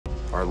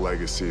Our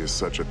legacy is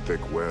such a thick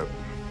web.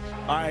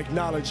 I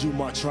acknowledge you,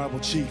 my tribal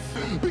chief.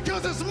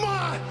 Because it's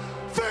my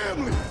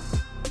family!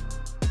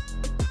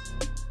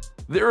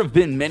 There have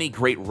been many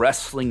great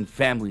wrestling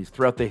families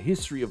throughout the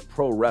history of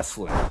pro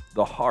wrestling.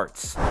 The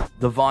Harts,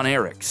 the Von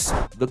Erichs,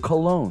 the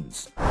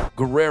Colognes,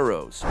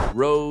 Guerreros,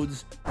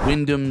 Rhodes,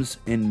 Wyndhams,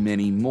 and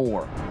many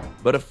more.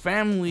 But a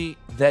family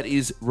that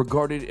is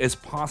regarded as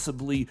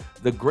possibly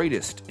the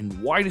greatest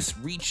and widest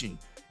reaching,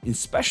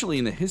 especially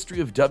in the history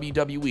of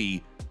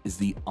WWE, is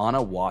the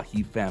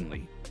Anoa'i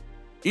family.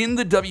 In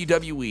the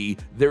WWE,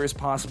 there is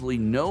possibly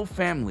no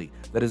family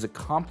that has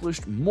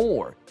accomplished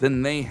more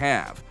than they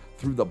have.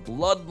 Through the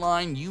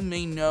bloodline, you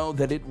may know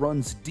that it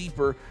runs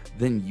deeper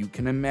than you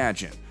can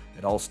imagine.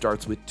 It all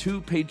starts with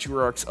two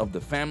patriarchs of the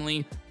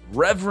family,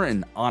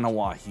 Reverend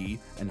Anoa'i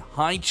and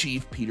High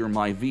Chief Peter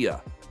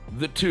Maivia.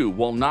 The two,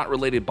 while not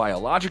related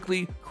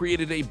biologically,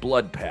 created a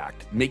blood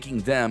pact, making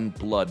them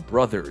blood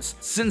brothers.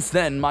 Since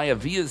then,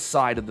 Maivia's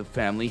side of the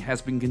family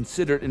has been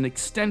considered an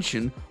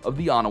extension of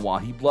the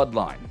Anoa'i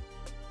bloodline.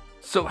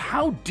 So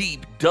how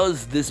deep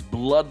does this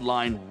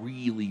bloodline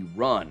really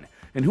run?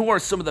 And who are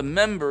some of the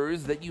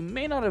members that you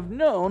may not have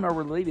known are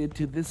related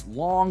to this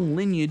long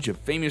lineage of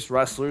famous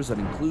wrestlers that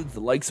includes the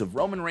likes of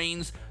Roman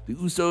Reigns, the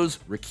Usos,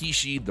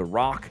 Rikishi, The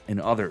Rock,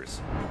 and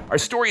others? Our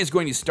story is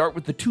going to start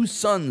with the two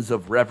sons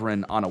of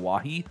Reverend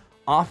Anoa'i,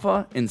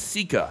 Afa and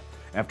Sika.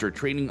 After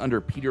training under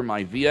Peter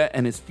Maivia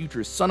and his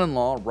future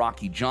son-in-law,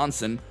 Rocky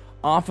Johnson,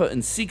 Afa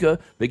and Sika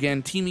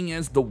began teaming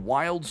as the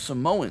Wild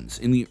Samoans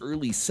in the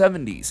early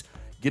 70s,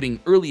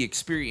 getting early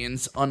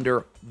experience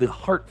under the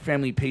Hart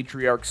family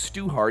patriarch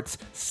Stu Hart's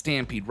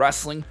Stampede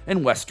Wrestling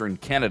in Western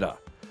Canada.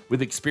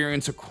 With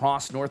experience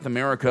across North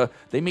America,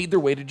 they made their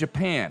way to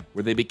Japan,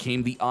 where they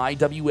became the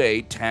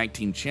IWA Tag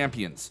Team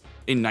Champions.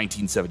 In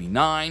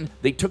 1979,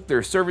 they took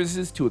their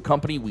services to a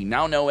company we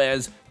now know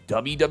as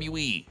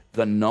WWE,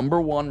 the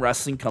 #1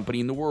 wrestling company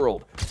in the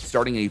world,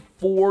 starting a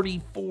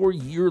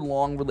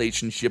 44-year-long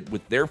relationship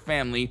with their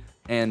family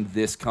and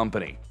this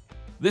company.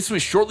 This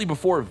was shortly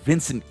before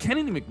Vincent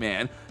Kennedy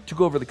McMahon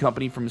took over the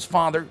company from his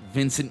father,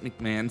 Vincent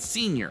McMahon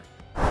Sr.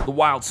 The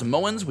Wild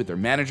Samoans, with their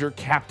manager,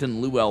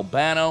 Captain Lou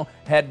Albano,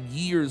 had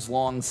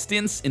years-long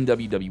stints in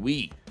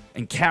WWE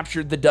and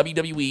captured the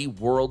WWE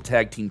World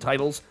Tag Team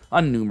titles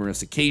on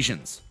numerous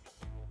occasions.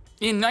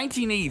 In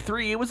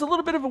 1983, it was a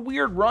little bit of a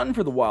weird run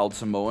for the Wild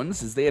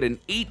Samoans, as they had an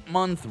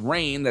 8-month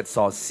reign that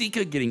saw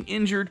Sika getting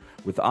injured,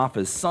 with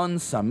Afa's son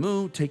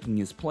Samu taking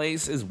his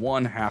place as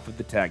one half of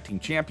the Tag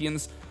Team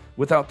Champions,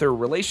 without their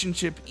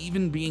relationship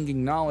even being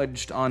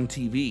acknowledged on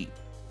TV.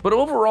 But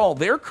overall,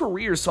 their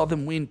career saw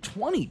them win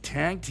 20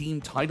 tag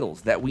team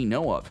titles that we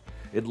know of.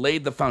 It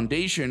laid the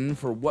foundation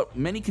for what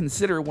many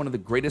consider one of the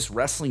greatest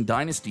wrestling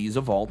dynasties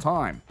of all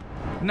time.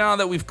 Now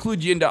that we've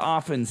clued you into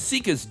Afa and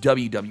Sika's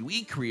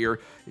WWE career,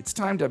 it's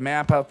time to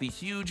map out the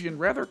huge and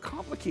rather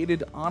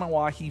complicated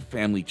Anoa'i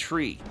family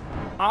tree.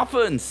 Afa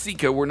and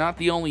Sika were not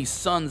the only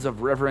sons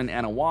of Reverend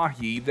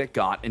Anoa'i that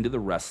got into the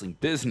wrestling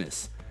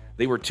business.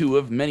 They were two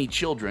of many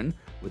children,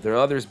 with their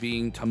others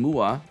being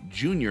Tamua,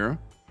 Jr.,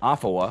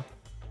 Afawa,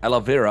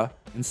 Elavera,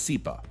 and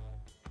Sipa.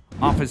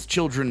 Afa's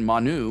children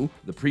Manu,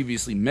 the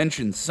previously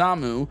mentioned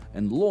Samu,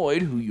 and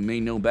Lloyd, who you may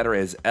know better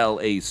as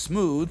L.A.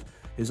 Smooth,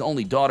 his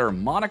only daughter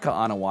Monica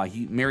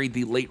Anoa'i married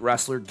the late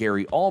wrestler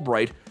Gary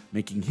Albright,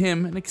 making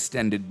him an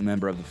extended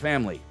member of the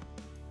family.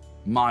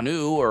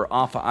 Manu, or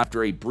Afa,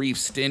 after a brief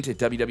stint at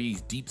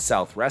WWE's Deep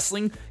South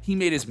Wrestling, he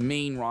made his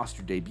main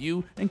roster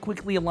debut and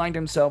quickly aligned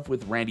himself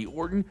with Randy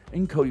Orton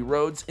and Cody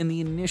Rhodes in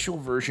the initial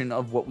version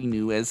of what we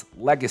knew as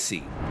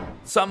Legacy.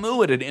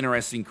 Samu had an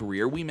interesting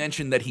career. We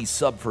mentioned that he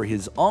subbed for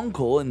his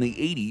uncle in the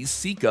 80s,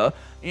 Sika,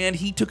 and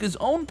he took his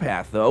own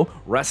path though,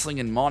 wrestling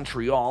in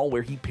Montreal,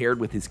 where he paired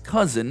with his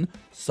cousin,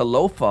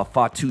 Salofa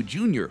Fatu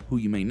Jr., who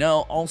you may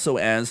know also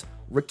as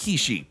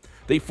Rikishi.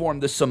 They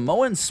formed the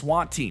Samoan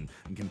SWAT team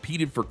and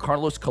competed for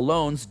Carlos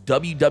Colon's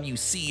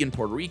WWC in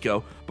Puerto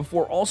Rico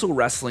before also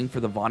wrestling for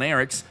the Von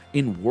Erichs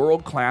in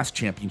World Class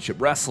Championship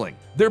Wrestling.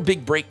 Their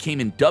big break came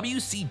in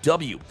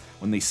WCW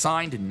when they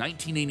signed in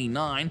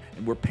 1989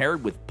 and were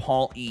paired with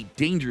Paul E.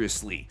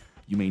 Dangerously.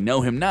 You may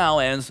know him now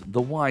as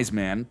the Wise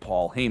Man,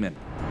 Paul Heyman.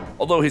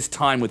 Although his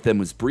time with them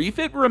was brief,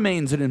 it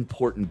remains an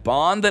important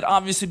bond that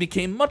obviously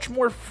became much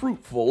more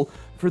fruitful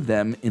for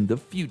them in the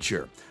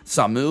future.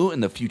 Samu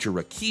and the future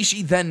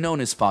Rikishi, then known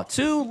as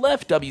Fatu,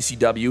 left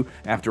WCW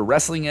after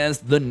wrestling as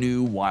the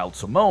new Wild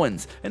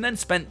Samoans, and then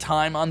spent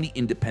time on the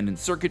independent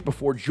circuit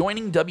before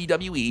joining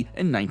WWE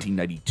in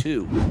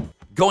 1992.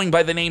 Going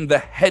by the name the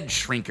Head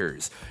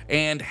Shrinkers,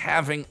 and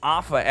having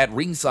Afa at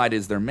ringside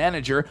as their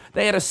manager,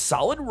 they had a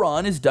solid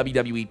run as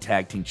WWE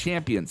Tag Team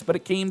Champions, but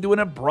it came to an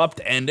abrupt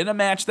end in a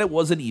match that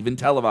wasn't even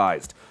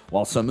televised.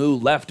 While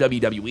Samu left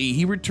WWE,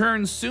 he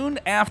returned soon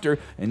after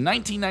in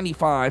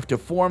 1995 to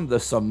form the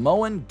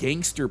Samoan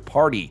Gangster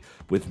Party,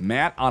 with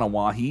Matt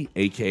Anoa'i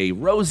AKA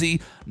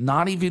Rosie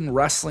not even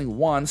wrestling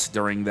once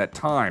during that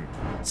time.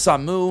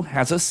 Samu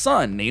has a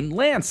son named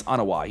Lance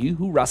Anoa'i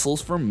who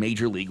wrestles for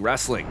Major League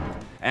Wrestling.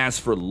 As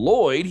for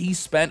Lloyd, he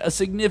spent a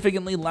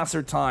significantly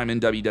lesser time in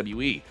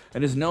WWE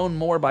and is known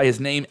more by his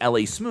name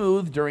LA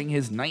Smooth during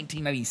his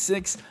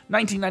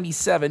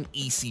 1996-1997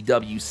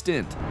 ECW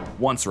stint.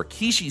 Once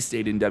Rikishi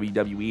stayed in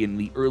WWE in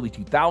the early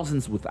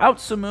 2000s without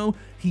Samu,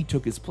 he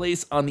took his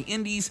place on the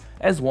indies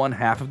as one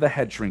half of the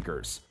Head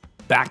Shrinkers.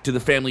 Back to the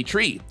family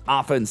tree.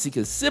 Afa and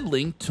Sika's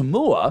sibling,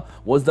 Tamua,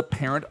 was the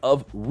parent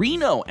of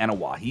Reno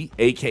Anoa'i,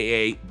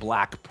 aka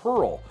Black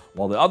Pearl,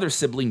 while the other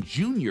sibling,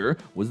 Junior,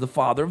 was the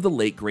father of the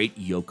late great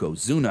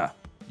Yokozuna.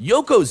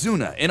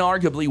 Yokozuna,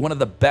 inarguably one of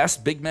the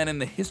best big men in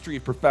the history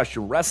of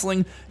professional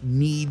wrestling,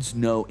 needs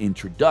no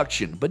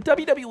introduction, but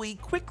WWE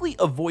quickly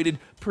avoided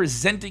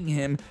presenting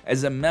him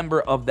as a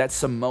member of that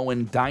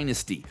Samoan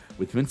dynasty,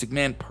 with Vince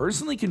McMahon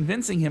personally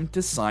convincing him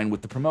to sign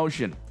with the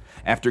promotion.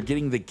 After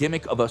getting the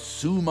gimmick of a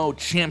sumo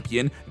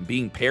champion and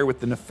being paired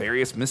with the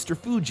nefarious Mr.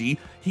 Fuji,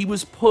 he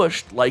was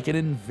pushed like an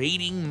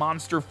invading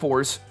monster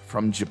force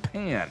from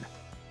Japan.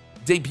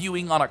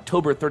 Debuting on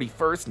October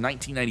 31st,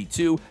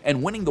 1992,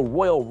 and winning the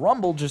Royal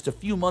Rumble just a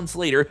few months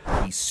later,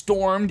 he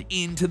stormed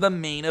into the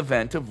main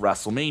event of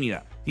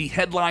WrestleMania. He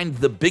headlined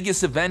the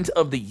biggest event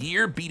of the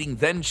year, beating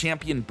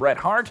then-champion Bret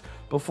Hart,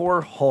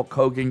 before Hulk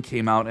Hogan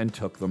came out and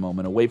took the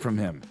moment away from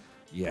him.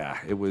 Yeah,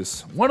 it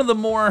was one of the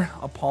more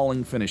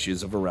appalling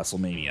finishes of a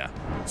WrestleMania.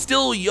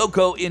 Still,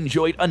 Yoko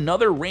enjoyed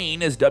another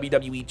reign as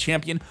WWE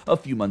Champion a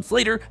few months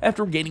later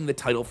after gaining the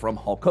title from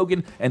Hulk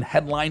Hogan and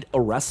headlined a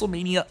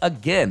WrestleMania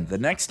again the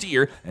next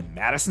year in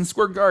Madison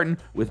Square Garden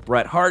with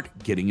Bret Hart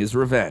getting his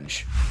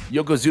revenge.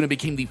 Yokozuna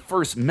became the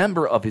first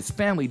member of his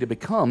family to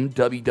become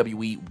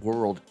WWE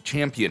World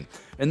Champion,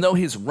 and though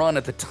his run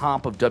at the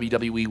top of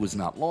WWE was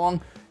not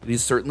long, it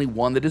is certainly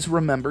one that is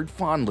remembered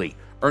fondly,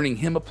 earning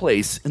him a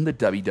place in the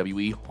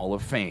WWE Hall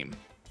of Fame.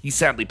 He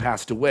sadly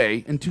passed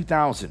away in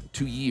 2000,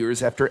 2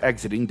 years after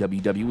exiting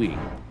WWE.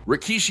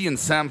 Rikishi and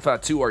Sam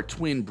Fatu are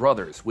twin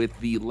brothers, with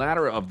the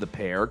latter of the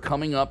pair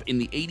coming up in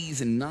the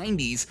 80s and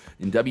 90s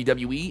in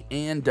WWE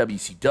and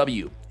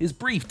WCW. His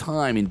brief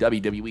time in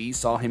WWE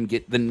saw him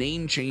get the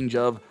name change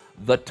of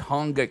the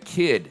Tonga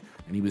Kid,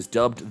 and he was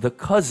dubbed the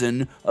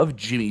cousin of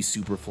Jimmy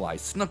Superfly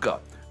Snuka,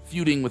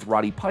 feuding with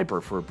Roddy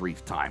Piper for a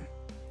brief time.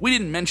 We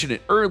didn't mention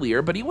it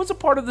earlier, but he was a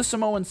part of the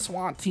Samoan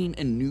SWAT team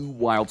and New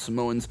Wild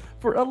Samoans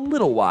for a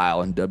little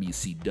while in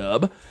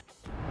WCW.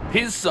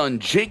 His son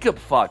Jacob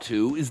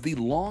Fatu is the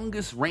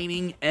longest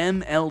reigning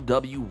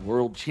MLW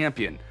World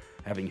Champion,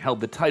 having held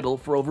the title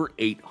for over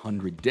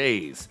 800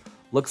 days.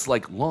 Looks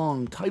like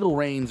long title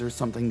reigns are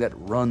something that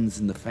runs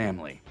in the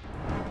family.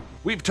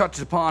 We've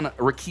touched upon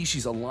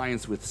Rikishi's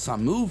alliance with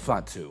Samu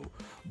Fatu,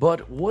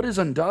 but what is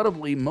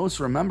undoubtedly most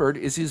remembered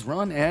is his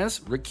run as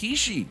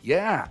Rikishi.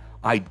 Yeah,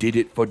 I Did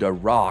It for The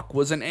Rock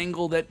was an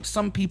angle that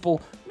some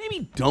people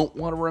maybe don't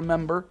want to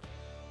remember,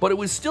 but it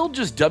was still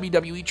just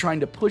WWE trying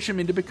to push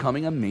him into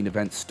becoming a main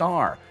event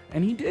star,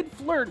 and he did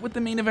flirt with the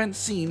main event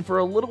scene for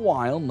a little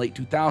while in late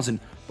 2000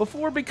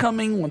 before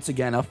becoming once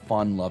again a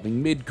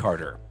fun-loving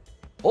mid-carder.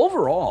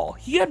 Overall,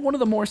 he had one of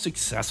the more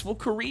successful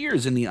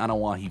careers in the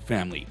Anoa'i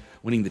family,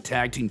 winning the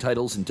tag team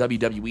titles in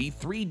WWE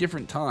 3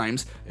 different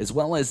times, as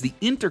well as the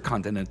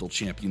Intercontinental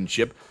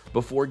Championship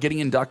before getting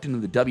inducted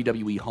into the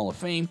WWE Hall of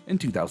Fame in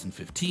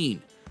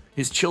 2015.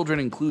 His children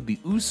include the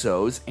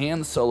Usos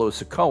and Solo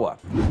Sikoa.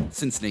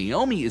 Since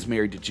Naomi is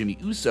married to Jimmy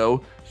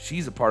Uso,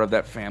 she's a part of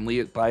that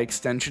family by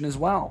extension as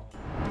well.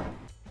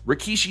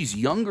 Rikishi's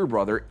younger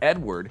brother,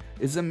 Edward,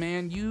 is a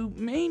man you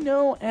may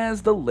know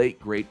as the late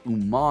great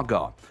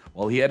Umaga.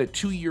 While he had a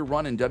 2-year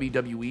run in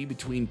WWE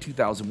between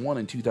 2001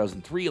 and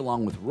 2003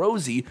 along with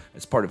Rosie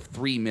as part of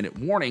 3 Minute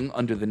Warning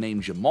under the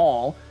name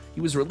Jamal, he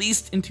was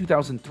released in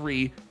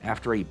 2003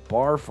 after a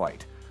bar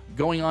fight,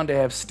 going on to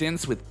have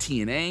stints with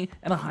TNA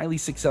and a highly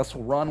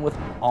successful run with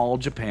All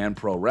Japan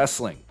Pro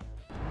Wrestling.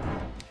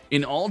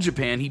 In All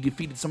Japan, he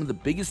defeated some of the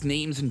biggest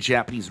names in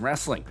Japanese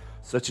wrestling,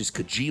 such as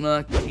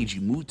Kojima,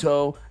 Keiji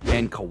Muto,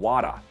 and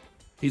Kawada.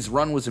 His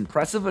run was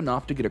impressive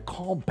enough to get a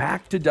call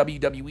back to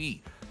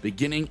WWE,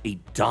 beginning a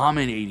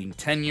dominating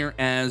tenure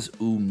as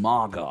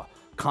Umaga,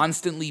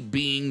 constantly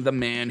being the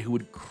man who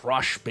would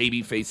crush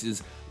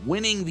babyfaces,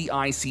 winning the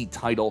IC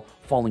title,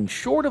 falling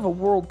short of a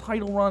world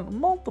title run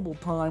multiple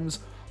times,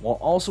 while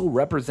also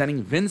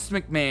representing Vince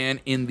McMahon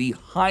in the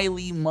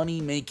highly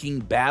money-making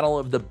Battle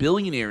of the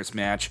Billionaires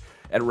match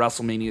at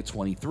WrestleMania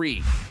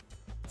 23.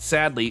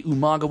 Sadly,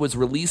 Umaga was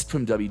released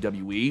from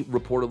WWE,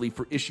 reportedly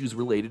for issues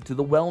related to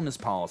the wellness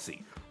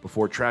policy,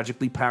 before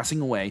tragically passing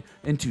away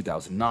in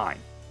 2009.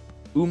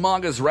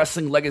 Umaga's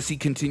wrestling legacy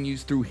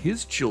continues through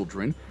his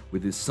children,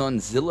 with his son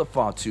Zilla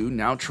Fatu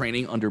now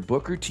training under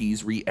Booker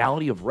T's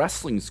Reality of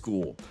Wrestling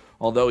School.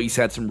 Although he's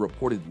had some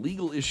reported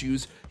legal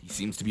issues, he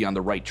seems to be on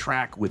the right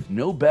track, with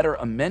no better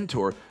a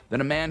mentor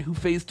than a man who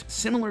faced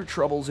similar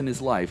troubles in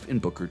his life in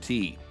Booker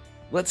T.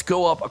 Let's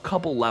go up a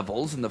couple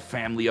levels in the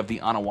family of the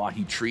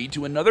Anoa'i tree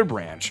to another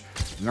branch.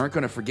 We aren't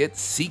going to forget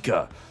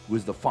Sika, who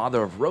is the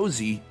father of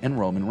Rosie and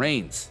Roman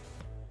Reigns.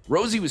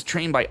 Rosie was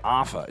trained by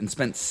Afa and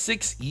spent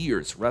 6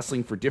 years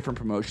wrestling for different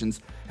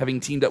promotions,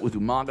 having teamed up with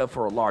Umaga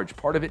for a large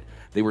part of it.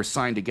 They were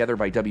signed together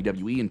by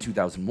WWE in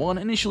 2001,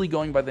 initially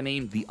going by the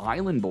name The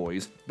Island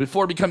Boys,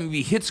 before becoming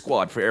the hit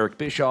squad for Eric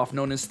Bischoff,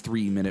 known as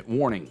 3 Minute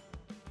Warning.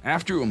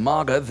 After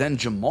Umaga, then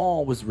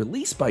Jamal, was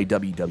released by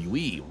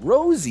WWE,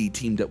 Rosie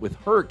teamed up with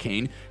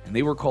Hurricane, and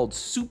they were called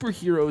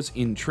Superheroes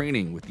in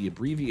Training, with the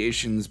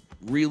abbreviations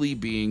really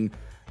being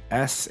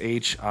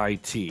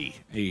SHIT,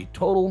 a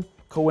total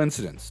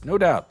coincidence. No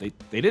doubt, they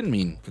didn't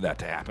mean for that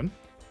to happen.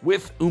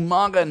 With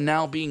Umaga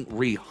now being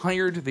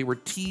rehired, they were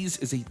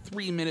teased as a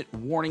 3-minute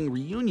warning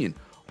reunion,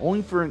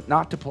 only for it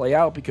not to play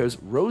out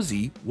because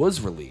Rosie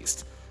was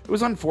released. It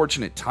was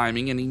unfortunate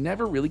timing, and he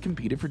never really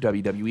competed for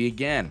WWE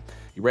again.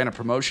 He ran a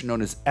promotion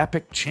known as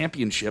Epic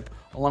Championship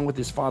along with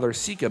his father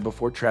Sika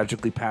before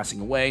tragically passing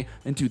away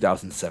in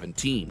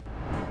 2017.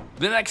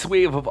 The next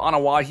wave of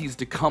Anoa'is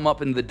to come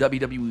up in the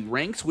WWE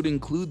ranks would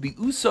include the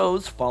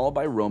Usos, followed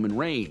by Roman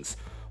Reigns.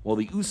 While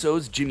the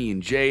Usos, Jimmy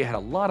and Jay, had a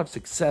lot of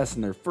success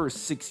in their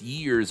first 6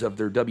 years of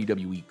their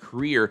WWE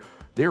career,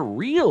 their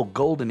real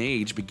golden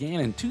age began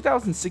in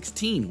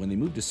 2016 when they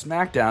moved to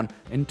SmackDown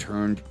and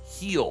turned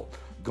heel,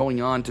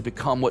 going on to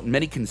become what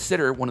many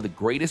consider one of the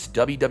greatest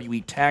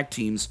WWE tag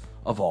teams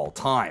of all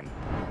time.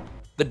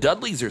 The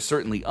Dudleys are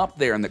certainly up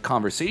there in the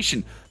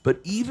conversation, but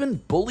even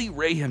Bully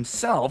Ray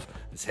himself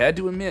has had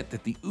to admit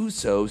that the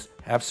Usos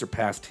have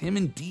surpassed him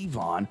and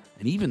Devon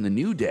and even the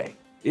New Day.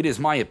 It is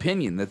my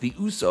opinion that the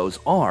Usos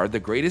are the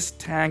greatest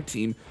tag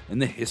team in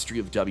the history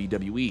of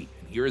WWE,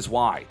 and here is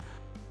why.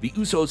 The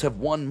Usos have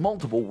won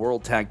multiple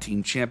World Tag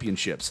Team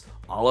Championships,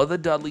 all of the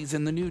Dudleys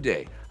and the New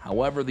Day.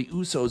 However, the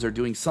Usos are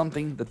doing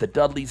something that the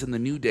Dudleys and the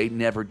New Day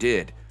never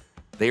did.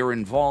 They are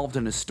involved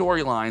in a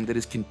storyline that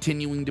is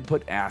continuing to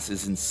put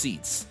asses in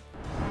seats.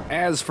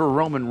 As for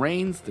Roman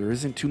Reigns, there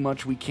isn't too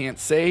much we can't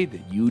say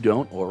that you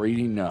don't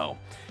already know.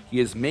 He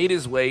has made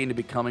his way into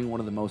becoming one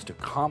of the most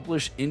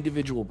accomplished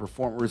individual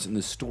performers in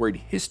the storied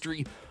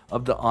history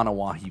of the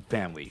Anoa'i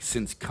family.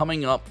 Since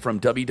coming up from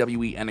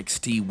WWE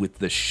NXT with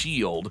The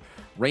Shield,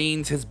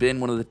 Reigns has been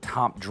one of the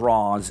top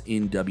draws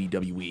in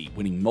WWE,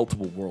 winning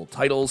multiple world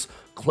titles,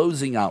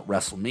 closing out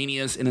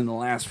WrestleManias, and in the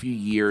last few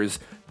years,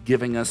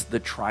 giving us the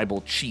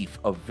Tribal Chief,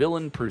 a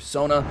villain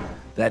persona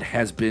that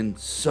has been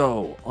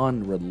so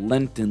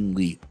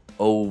unrelentingly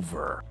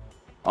over.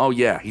 Oh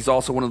yeah, he's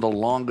also one of the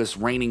longest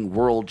reigning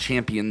world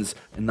champions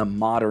in the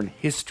modern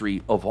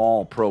history of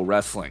all pro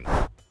wrestling.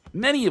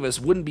 Many of us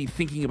wouldn't be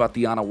thinking about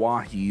the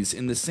Anoa'is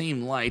in the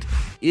same light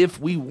if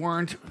we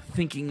weren't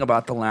thinking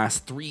about the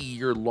last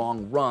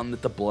 3-year-long run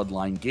that the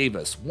Bloodline gave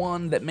us,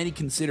 one that many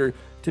consider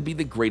to be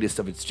the greatest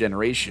of its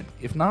generation,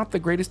 if not the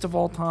greatest of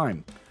all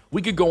time.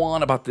 We could go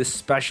on about this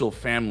special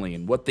family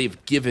and what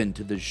they've given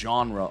to the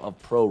genre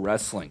of pro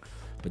wrestling,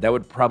 but that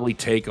would probably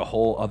take a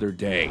whole other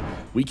day.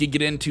 We could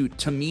get into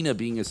Tamina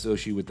being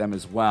associated with them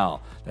as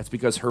well. That's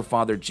because her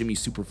father, Jimmy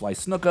Superfly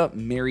Snuka,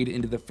 married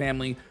into the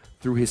family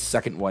through his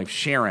second wife,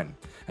 Sharon.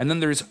 And then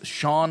there's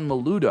Sean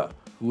Maluda,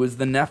 who is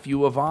the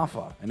nephew of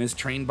Afa and is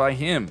trained by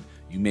him.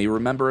 You may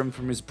remember him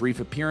from his brief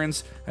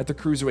appearance at the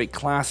Cruiserweight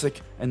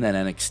Classic and then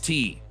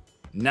NXT.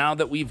 Now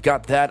that we've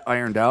got that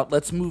ironed out,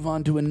 let's move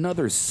on to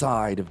another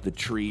side of the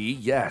tree.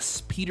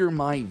 Yes, Peter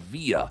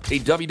Maivia, a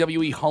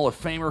WWE Hall of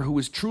Famer who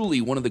is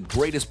truly one of the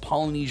greatest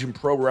Polynesian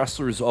pro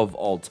wrestlers of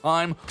all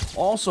time,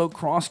 also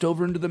crossed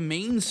over into the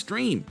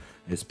mainstream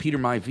as Peter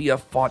Maivia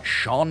fought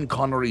Sean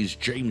Connery's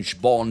James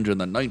Bond in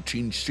the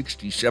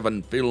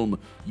 1967 film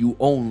You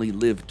Only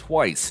Live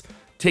Twice,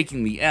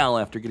 taking the L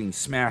after getting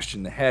smashed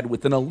in the head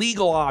with an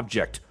illegal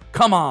object.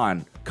 Come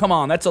on,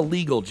 that's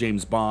illegal,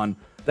 James Bond.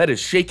 That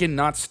is shaken,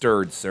 not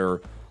stirred, sir.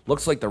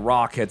 Looks like The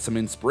Rock had some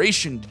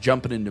inspiration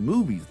jumping into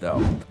movies, though.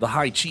 The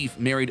High Chief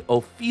married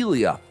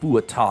Ophelia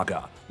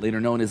Fuataga,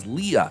 later known as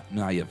Leah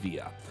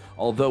Maivia.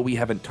 Although we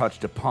haven't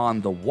touched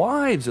upon the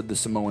wives of the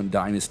Samoan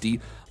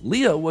Dynasty,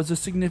 Leah was a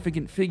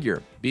significant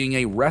figure, being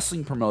a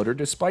wrestling promoter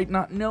despite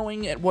not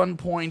knowing at one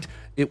point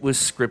it was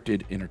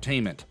scripted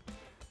entertainment.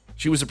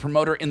 She was a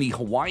promoter in the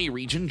Hawaii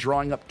region,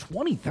 drawing up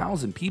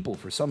 20,000 people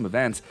for some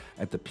events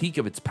at the peak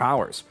of its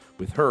powers.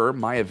 With her,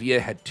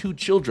 Maivia had 2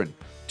 children,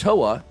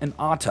 Toa and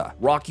Ata.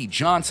 Rocky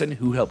Johnson,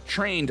 who helped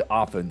train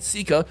Afa and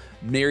Sika,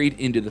 married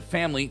into the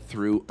family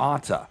through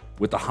Ata,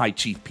 with the High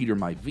Chief Peter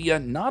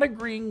Maivia not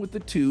agreeing with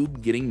the two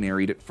getting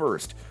married at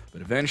first.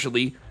 But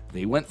eventually,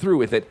 they went through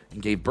with it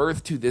and gave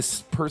birth to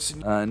this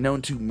person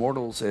known to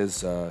mortals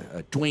as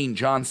Dwayne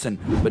Johnson,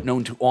 but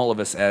known to all of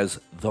us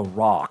as The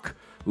Rock,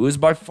 who is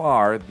by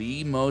far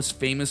the most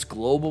famous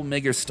global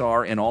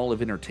megastar in all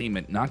of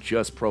entertainment, not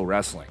just pro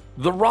wrestling.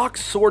 The Rock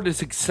soared to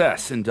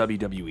success in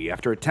WWE.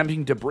 After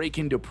attempting to break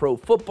into pro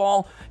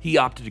football, he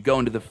opted to go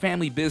into the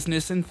family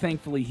business, and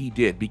thankfully he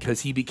did,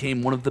 because he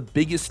became one of the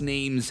biggest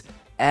names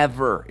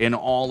ever in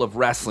all of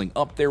wrestling,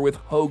 up there with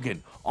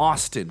Hogan,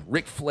 Austin,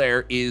 Ric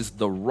Flair is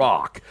The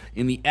Rock.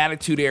 In the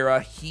Attitude Era,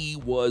 he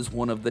was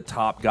one of the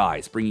top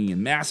guys, bringing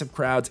in massive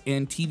crowds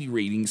and TV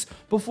ratings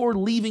before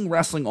leaving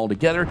wrestling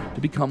altogether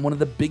to become one of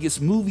the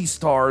biggest movie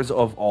stars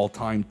of all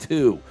time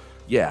too.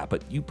 Yeah,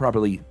 but you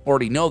probably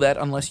already know that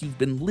unless you've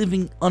been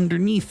living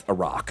underneath a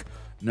rock.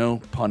 No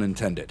pun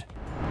intended.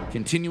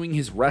 Continuing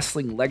his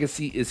wrestling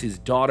legacy is his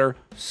daughter,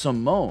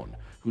 Simone,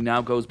 who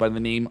now goes by the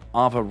name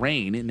Ava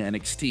Raine in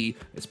NXT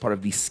as part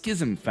of the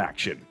Schism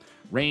faction.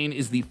 Raine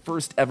is the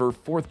first ever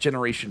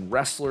fourth-generation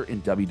wrestler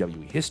in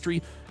WWE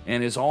history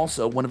and is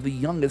also one of the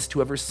youngest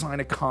to ever sign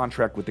a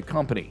contract with the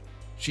company.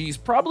 She's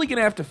probably going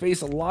to have to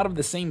face a lot of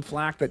the same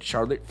flack that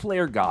Charlotte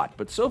Flair got,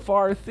 but so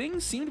far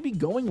things seem to be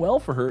going well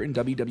for her in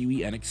WWE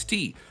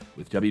NXT,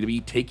 with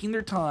WWE taking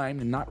their time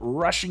and not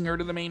rushing her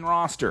to the main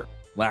roster.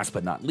 Last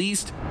but not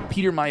least,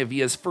 Peter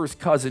Maivia's first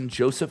cousin,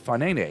 Joseph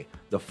Fanene,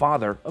 the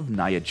father of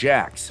Nia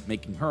Jax,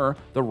 making her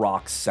The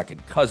Rock's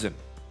second cousin.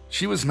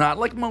 She was not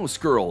like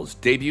most girls,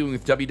 debuting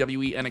with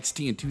WWE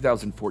NXT in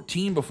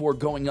 2014 before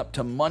going up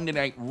to Monday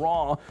Night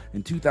Raw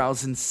in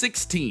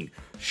 2016.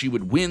 She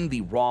would win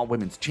the Raw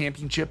Women's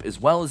Championship as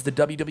well as the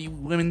WWE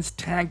Women's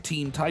Tag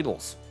Team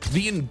titles.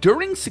 The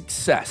enduring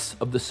success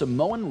of the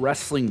Samoan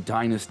Wrestling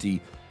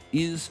Dynasty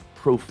is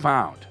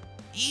profound,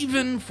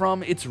 even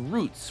from its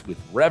roots with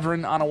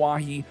Reverend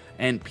Anoa'i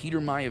and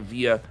Peter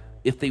Maivia.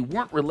 If they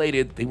weren't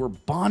related, they were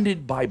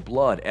bonded by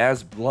blood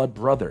as blood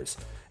brothers,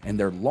 and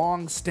their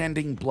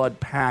long-standing blood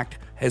pact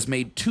has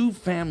made two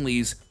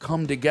families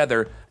come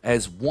together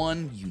as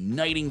one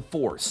uniting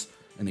force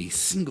and a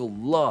single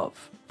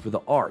love for the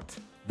art,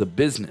 the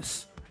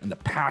business, and the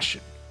passion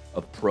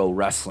of pro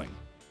wrestling.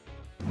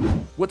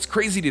 What's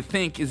crazy to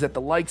think is that the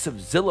likes of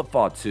Zilla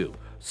Fatu,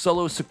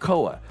 Solo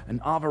Sikoa,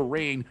 and Ava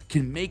Raine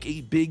can make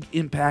a big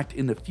impact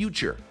in the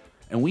future,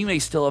 and we may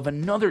still have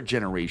another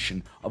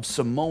generation of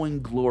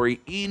Samoan glory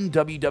in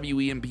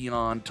WWE and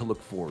beyond to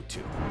look forward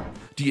to.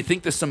 Do you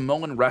think the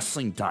Samoan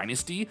Wrestling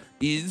Dynasty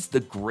is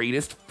the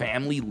greatest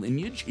family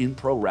lineage in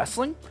pro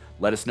wrestling?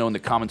 Let us know in the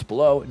comments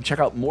below, and check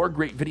out more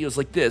great videos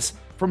like this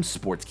from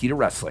Sportskeeda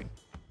Wrestling.